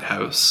at Pilot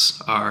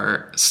House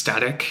are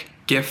static,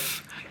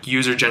 GIF,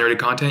 user-generated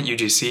content,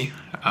 UGC,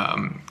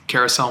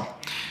 carousel,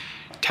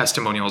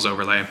 testimonials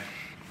overlay,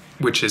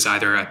 which is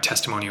either a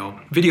testimonial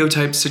video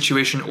type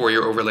situation or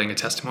you're overlaying a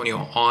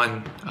testimonial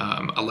on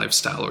a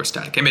lifestyle or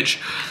static image,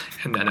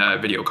 and then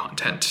video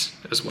content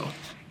as well.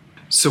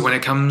 So when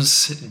it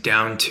comes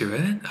down to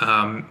it,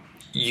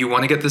 you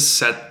want to get this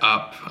set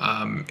up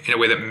in a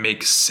way that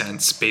makes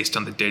sense based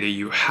on the data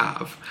you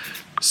have.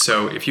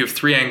 So if you have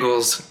 3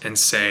 angles and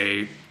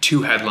say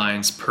 2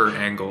 headlines per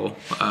angle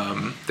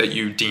that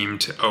you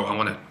deemed, I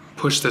want to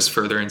push this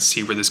further and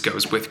see where this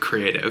goes with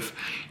creative,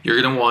 you're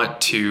going to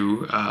want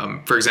to,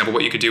 for example,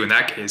 what you could do in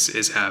that case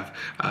is have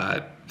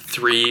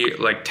 3,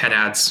 like 10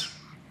 ads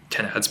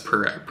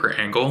per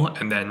angle,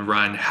 and then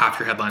run half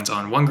your headlines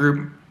on one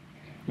group,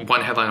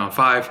 1 headline on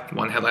 5,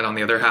 1 headline on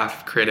the other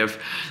half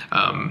creative,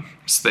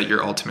 so that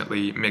you're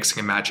ultimately mixing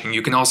and matching.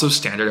 You can also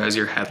standardize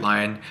your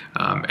headline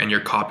and your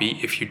copy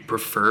if you'd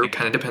prefer. It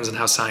kind of depends on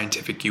how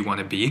scientific you want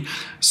to be.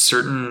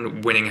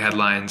 Certain winning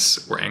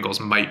headlines or angles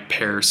might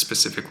pair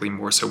specifically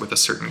more so with a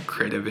certain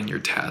creative in your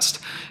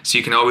test. So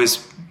you can always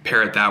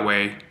pair it that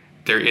way.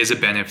 There is a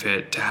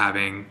benefit to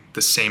having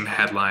the same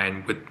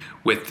headline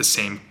with the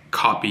same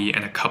copy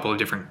and a couple of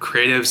different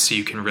creatives, so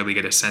you can really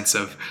get a sense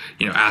of,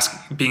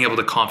 being able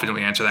to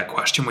confidently answer that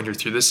question when you're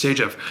through this stage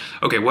of,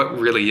 okay, what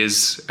really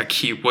is a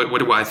key, what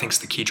do I think is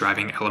the key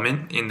driving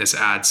element in this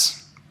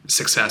ad's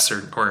success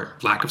or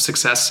lack of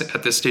success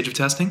at this stage of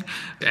testing?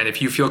 And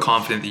if you feel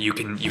confident that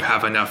you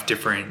have enough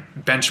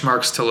different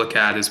benchmarks to look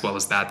at as well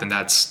as that, then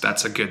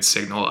that's a good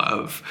signal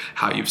of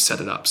how you've set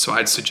it up. So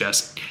I'd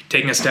suggest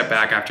taking a step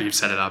back after you've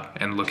set it up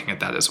and looking at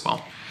that as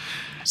well.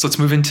 So let's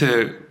move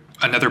into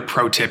another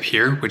pro tip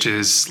here, which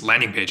is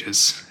landing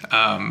pages.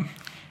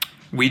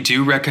 We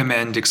do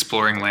recommend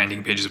exploring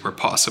landing pages where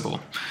possible.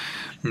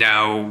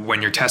 Now,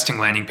 when you're testing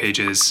landing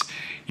pages,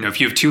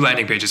 if you have 2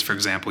 landing pages, for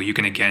example, you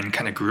can again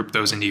kind of group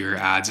those into your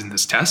ads in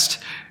this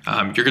test.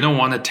 You're going to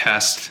want to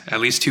test at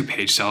least 2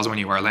 page styles when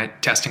you are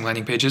testing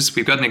landing pages.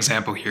 We've got an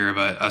example here of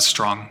a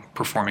strong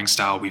performing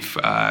style we've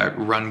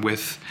run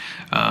with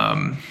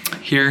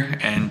here,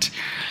 and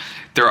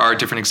there are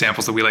different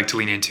examples that we like to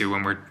lean into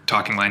when we're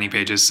talking landing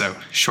pages. So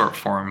short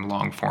form,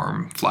 long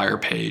form, flyer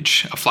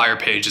page. A flyer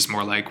page is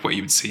more like what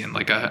you would see in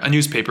like a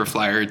newspaper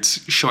flyer.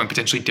 It's showing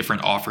potentially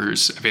different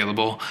offers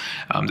available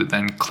that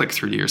then click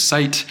through to your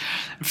site.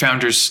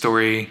 Founder's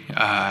story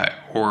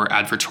or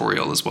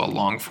advertorial as well,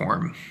 long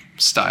form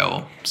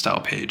style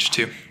page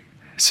too.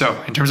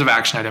 So in terms of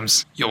action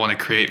items, you'll want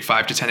to create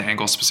 5 to 10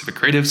 angle specific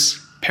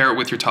creatives, pair it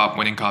with your top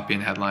winning copy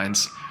and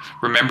headlines.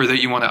 Remember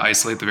that you want to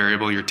isolate the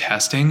variable you're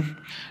testing.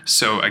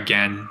 So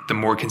again, the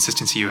more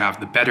consistency you have,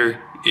 the better.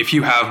 If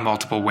you have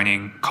multiple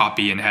winning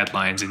copy and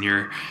headlines and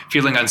you're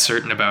feeling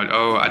uncertain about,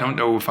 I don't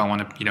know if I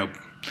want to,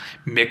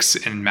 mix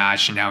and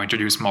match and now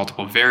introduce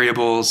multiple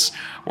variables,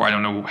 or I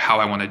don't know how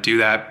I want to do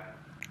that,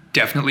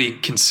 definitely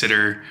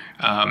consider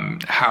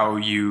what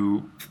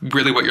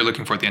you're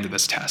looking for at the end of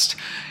this test.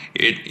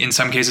 In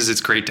some cases,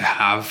 it's great to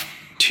have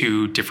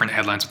 2 different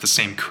headlines with the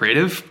same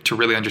creative to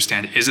really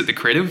understand, is it the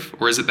creative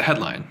or is it the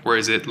headline? Or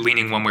is it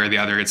leaning one way or the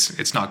other?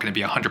 It's not going to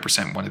be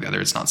 100% one or the other.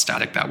 It's not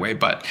static that way.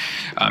 But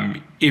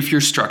if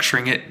you're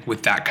structuring it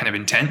with that kind of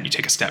intent, you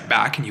take a step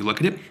back and you look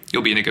at it,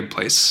 you'll be in a good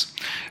place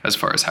as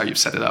far as how you've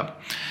set it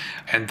up.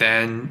 And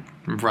then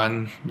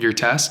run your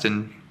test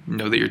and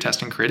know that you're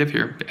testing creative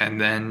here, and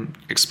then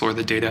explore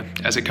the data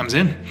as it comes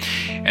in.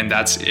 And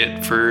that's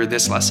it for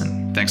this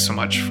lesson. Thanks so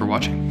much for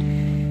watching.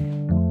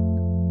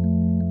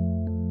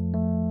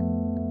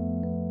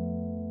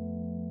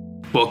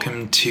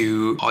 Welcome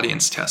to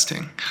audience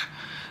testing.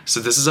 So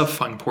this is a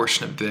fun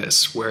portion of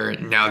this where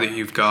now that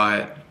you've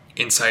got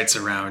insights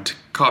around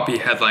copy,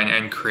 headline,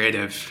 and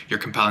creative, you're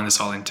compiling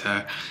this all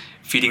into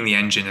feeding the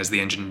engine as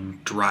the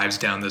engine drives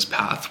down this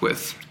path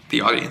with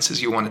the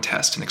audiences you want to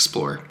test and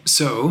explore.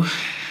 So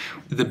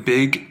the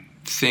big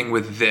thing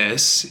with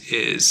this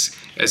is,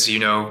 as you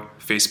know,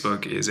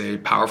 Facebook is a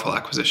powerful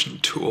acquisition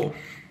tool.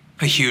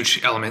 A huge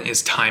element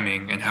is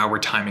timing and how we're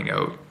timing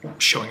out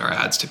showing our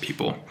ads to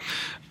people.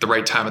 The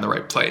right time in the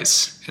right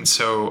place. And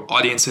so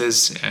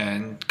audiences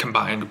and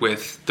combined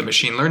with the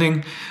machine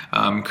learning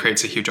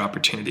creates a huge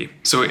opportunity.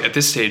 So at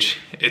this stage,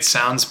 it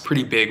sounds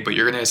pretty big, but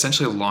you're going to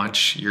essentially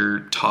launch your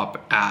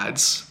top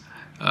ads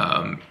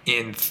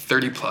in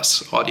 30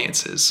 plus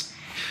audiences.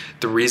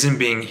 The reason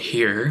being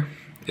here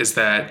is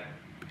that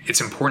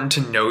it's important to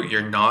note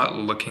you're not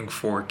looking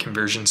for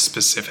conversion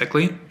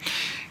specifically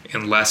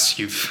unless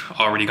you've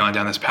already gone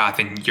down this path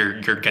and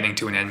you're getting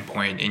to an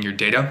endpoint in your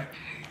data.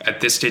 At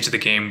this stage of the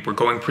game, we're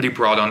going pretty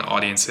broad on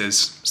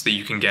audiences so that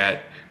you can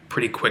get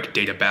pretty quick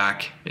data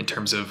back in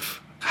terms of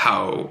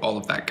how all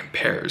of that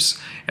compares,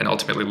 and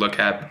ultimately look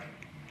at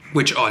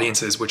which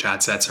audiences, which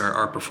ad sets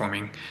are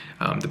performing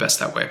the best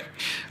that way.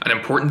 An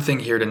important thing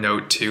here to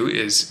note too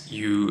is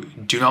you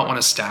do not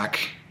want to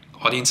stack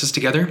audiences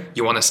together.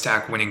 You want to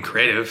stack winning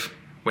creative,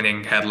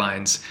 winning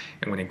headlines,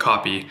 and winning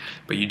copy,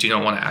 but you do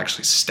not want to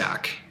actually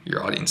stack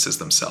your audiences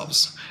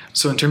themselves.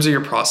 So in terms of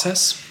your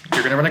process,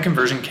 you're going to run a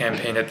conversion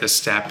campaign at this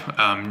step,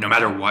 no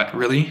matter what,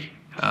 really.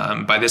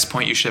 By this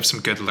point, you should have some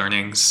good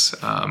learnings,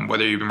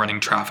 whether you've been running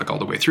traffic all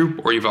the way through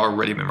or you've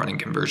already been running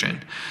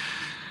conversion.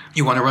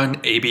 You want to run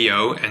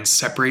ABO and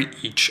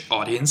separate each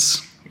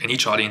audience, and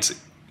each audience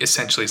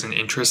essentially is an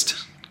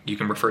interest. You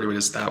can refer to it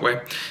as that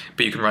way,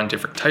 but you can run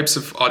different types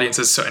of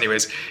audiences. So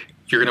anyways,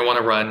 you're going to want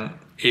to run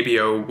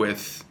ABO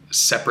with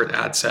separate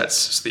ad sets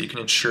so that you can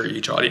ensure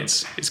each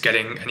audience is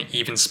getting an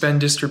even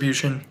spend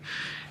distribution.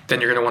 Then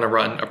you're going to want to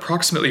run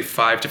approximately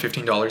 $5 to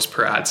 $15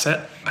 per ad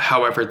set.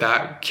 However,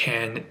 that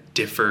can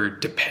differ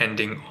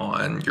depending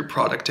on your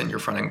product and your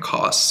front-end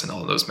costs and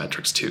all of those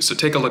metrics too. So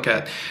take a look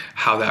at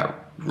how that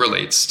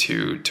relates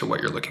to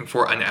what you're looking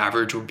for. An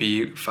average would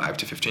be $5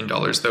 to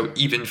 $15 though,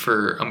 even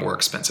for a more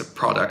expensive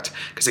product.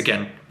 Because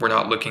again, we're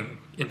not looking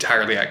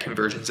entirely at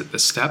conversions at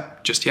this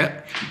step just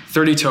yet.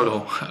 30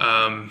 total.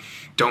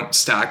 Don't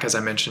stack, as I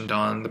mentioned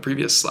on the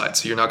previous slide.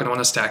 So you're not going to want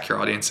to stack your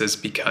audiences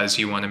because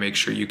you want to make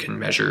sure you can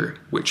measure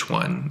which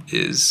one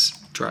is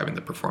driving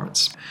the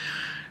performance.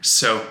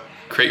 So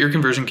create your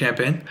conversion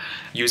campaign,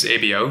 use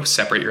ABO,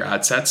 separate your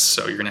ad sets.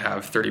 So you're going to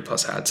have 30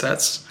 plus ad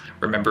sets.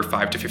 Remember,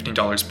 $5 to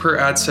 $15 per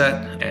ad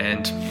set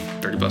and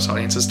 30 plus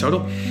audiences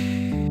total.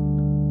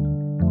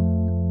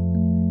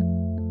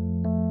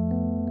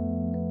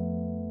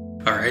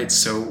 All right,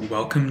 so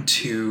welcome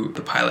to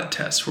the pilot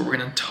test where we're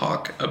going to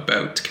talk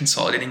about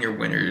consolidating your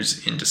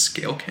winners into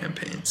scale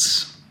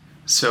campaigns.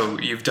 So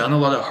you've done a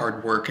lot of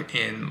hard work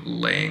in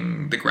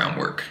laying the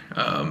groundwork.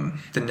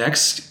 The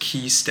next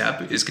key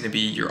step is going to be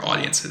your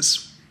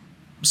audiences.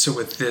 So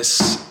with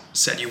this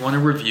set. You want to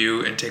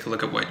review and take a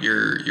look at what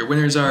your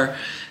winners are.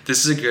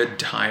 This is a good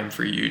time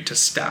for you to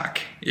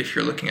stack if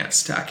you're looking at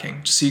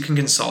stacking, so you can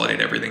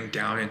consolidate everything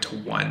down into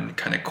one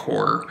kind of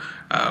core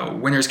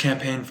winners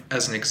campaign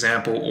as an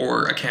example,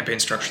 or a campaign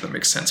structure that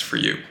makes sense for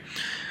you.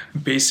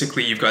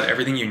 Basically, you've got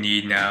everything you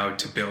need now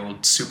to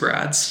build super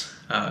ads.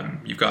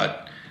 You've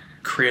got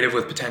creative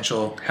with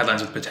potential,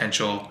 headlines with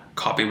potential,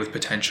 copy with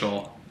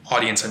potential,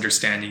 audience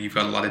understanding. You've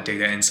got a lot of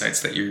data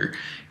insights that you're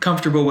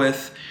comfortable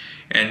with.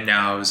 And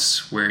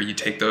now's where you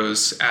take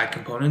those ad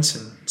components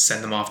and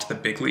send them off to the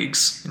big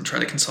leagues and try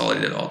to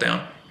consolidate it all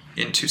down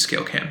into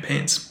scale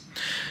campaigns.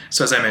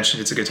 So as I mentioned,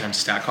 it's a good time to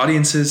stack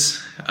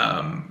audiences.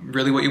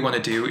 Really what you want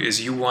to do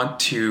is you want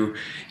to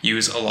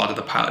use a lot of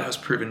the Pilot House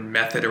Proven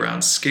method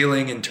around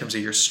scaling in terms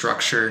of your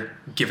structure,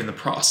 given the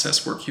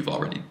process work you've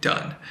already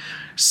done.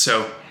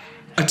 So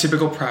a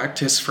typical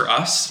practice for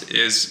us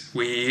is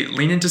we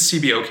lean into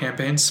CBO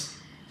campaigns,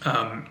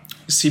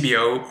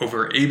 CBO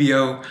over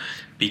ABO,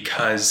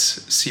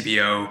 because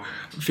CBO,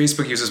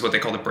 Facebook uses what they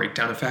call the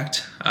breakdown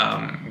effect,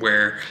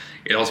 where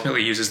it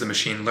ultimately uses the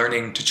machine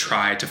learning to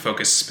try to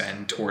focus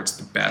spend towards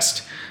the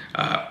best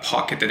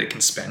pocket that it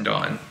can spend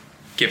on,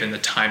 given the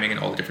timing and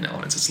all the different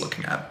elements it's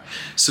looking at.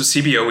 So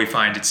CBO, we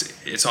find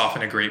it's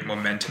often a great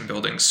momentum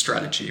building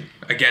strategy.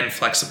 Again,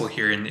 flexible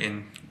here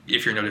in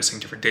if you're noticing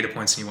different data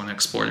points and you want to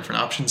explore different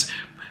options.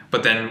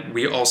 But then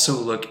we also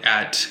look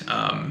at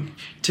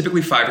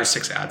typically 5 or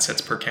 6 ad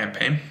sets per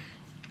campaign.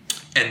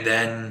 And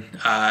then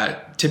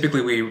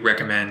typically we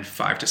recommend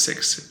 5 to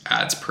 6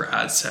 ads per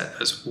ad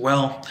set as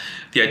well.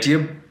 The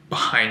idea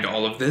behind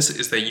all of this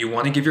is that you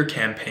want to give your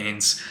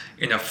campaigns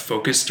enough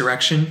focus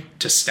direction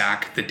to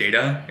stack the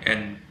data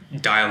and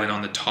dial in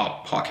on the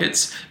top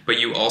pockets, but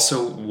you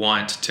also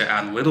want to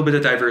add a little bit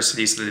of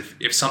diversity so that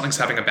if something's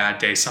having a bad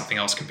day, something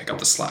else can pick up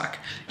the slack.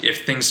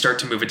 If things start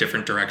to move a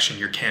different direction,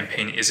 your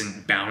campaign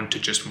isn't bound to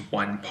just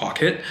one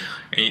pocket,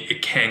 and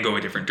it can go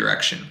a different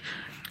direction.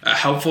 A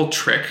helpful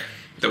trick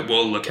that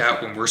we'll look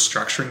at when we're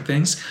structuring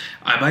things,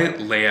 I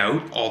might lay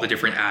out all the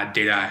different ad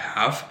data I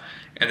have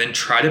and then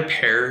try to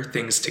pair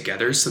things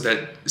together so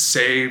that,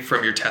 say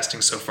from your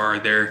testing so far,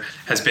 there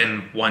has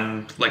been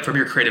one, like from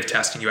your creative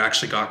testing, you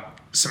actually got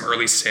some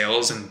early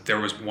sales and there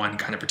was one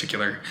kind of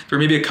particular, there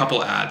may be a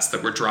couple ads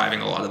that were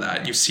driving a lot of that.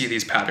 And you see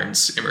these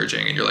patterns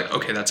emerging and you're like,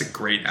 okay, that's a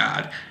great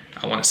ad.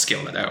 I want to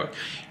scale that out.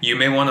 You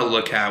may want to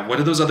look at what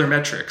are those other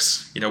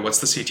metrics? What's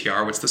the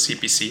CTR? What's the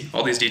CPC?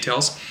 All these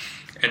details.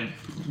 And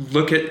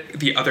look at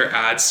the other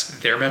ads,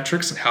 their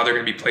metrics and how they're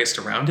going to be placed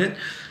around it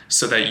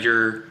so that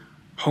you're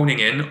honing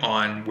in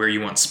on where you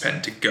want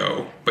spend to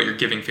go, but you're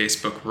giving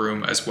Facebook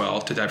room as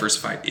well to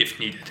diversify if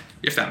needed,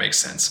 if that makes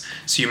sense.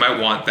 So you might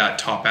want that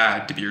top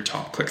ad to be your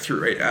top click-through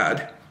rate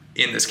ad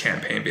in this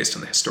campaign based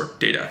on the historic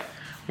data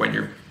when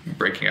you're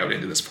breaking out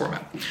into this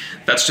format.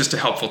 That's just a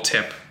helpful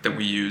tip that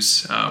we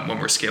use when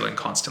we're scaling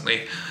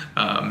constantly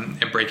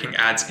and breaking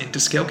ads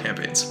into scale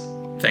campaigns.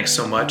 Thanks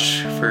so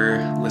much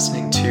for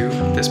listening to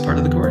this part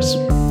of the course.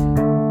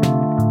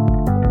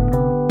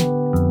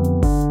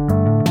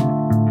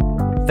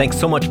 Thanks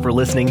so much for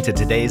listening to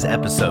today's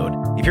episode.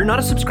 If you're not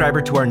a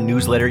subscriber to our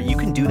newsletter, you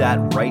can do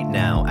that right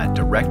now at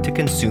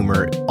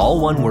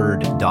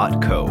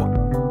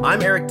directtoconsumer.co.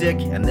 I'm Eric Dick,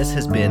 and this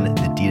has been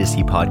the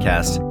D2C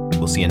Podcast.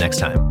 We'll see you next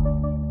time.